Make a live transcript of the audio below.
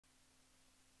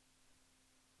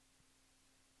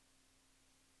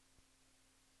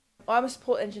I'm a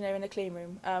support engineer in a clean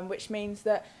room, which means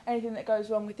that anything that goes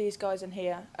wrong with these guys in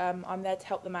here, I'm there to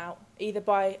help them out, either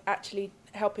by actually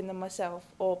helping them myself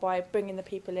or by bringing the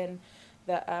people in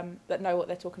that know what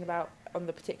they're talking about on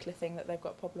the particular thing that they've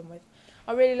got a problem with.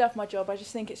 I really love my job. I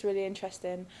just think it's really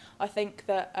interesting. I think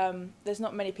that there's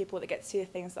not many people that get to see the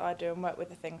things that I do and work with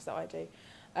the things that I do.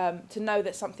 To know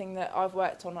that something that I've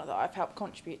worked on or that I've helped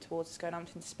contribute towards is going out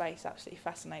into space absolutely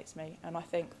fascinates me, and I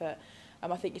think that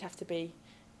I think you'd have to be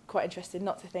quite interested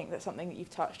not to think that something that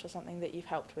you've touched or something that you've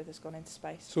helped with has gone into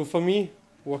space. So for me,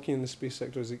 working in the space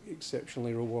sector is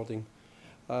exceptionally rewarding.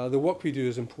 The work we do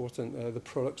is important. The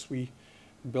products we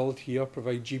build here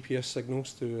provide GPS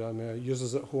signals to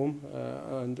users at home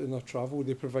and in their travel.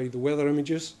 They provide the weather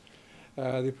images.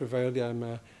 They provide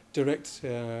direct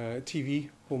TV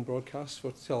home broadcasts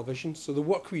for television. So the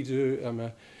work we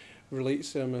do relates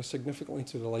significantly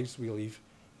to the lives we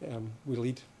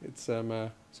lead. It's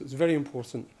so it's very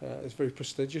important. It's very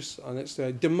prestigious, and it's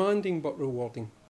demanding but rewarding.